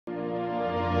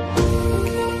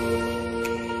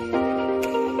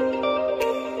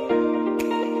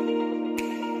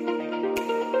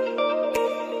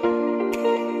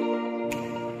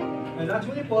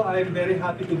po, I'm very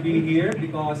happy to be here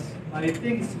because I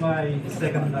think it's my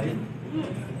second life.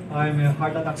 I'm a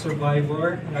heart attack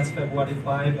survivor last February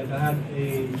 5 and I had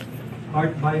a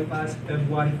heart bypass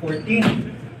February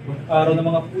 14. Araw ng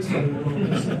mga puso.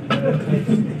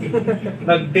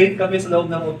 Nag-date kami sa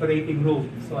loob ng operating room.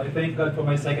 So I thank God for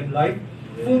my second life.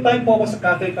 Full-time po ako sa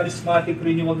Catholic Charismatic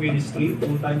Renewal Ministry.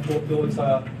 Full-time po doon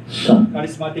sa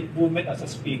Charismatic Movement as a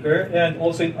speaker and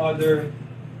also in other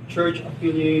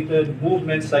church-affiliated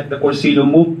movements like the Corsillo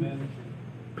Movement,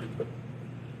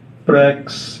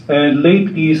 Prex, and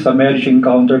lately sa Marriage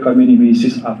Encounter kami ni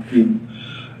Mrs. Active.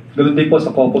 Ganoon din po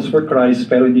sa Couples for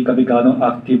Christ pero hindi kami ganong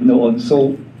active noon.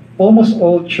 So, almost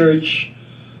all church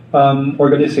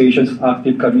organizations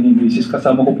active kami ni Mrs.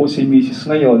 Kasama ko po si Mrs.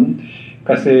 ngayon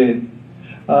kasi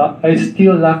I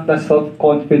still lack the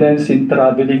self-confidence in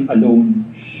traveling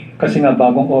alone. Kasi nga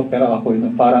bagong opera ako,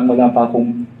 parang wala pa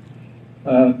akong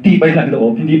tibay ng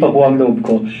loob, hindi pa buwang loob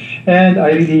ko. And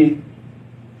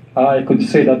I could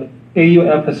say that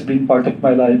AUF has been part of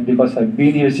my life because I've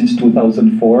been here since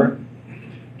 2004.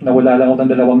 Nawala lang ako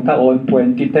ng 2 taon,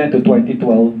 2010 to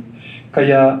 2012.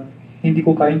 Kaya hindi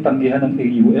ko kayang tanggihan ng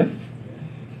AUF.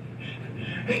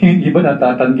 Yung iba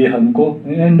natatanggihan ko.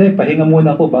 Hindi, pahinga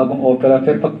muna ako bagong opera.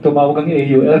 Pero pag tumawag ang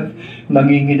AUF,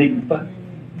 nanginginig pa.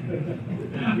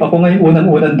 Ako ngayon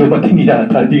unang-unang dumating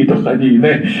yata dito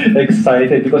kanina.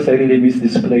 Excited because I really miss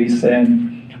this place.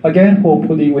 And again,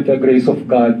 hopefully with the grace of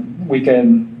God, we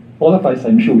can, all of us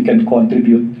I'm sure, we can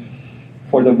contribute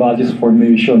for the values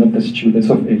formation of the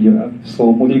students of AUF. So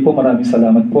muli po maraming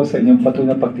salamat po sa inyong patuloy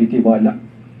na pagtitiwala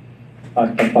at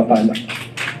pagpapala.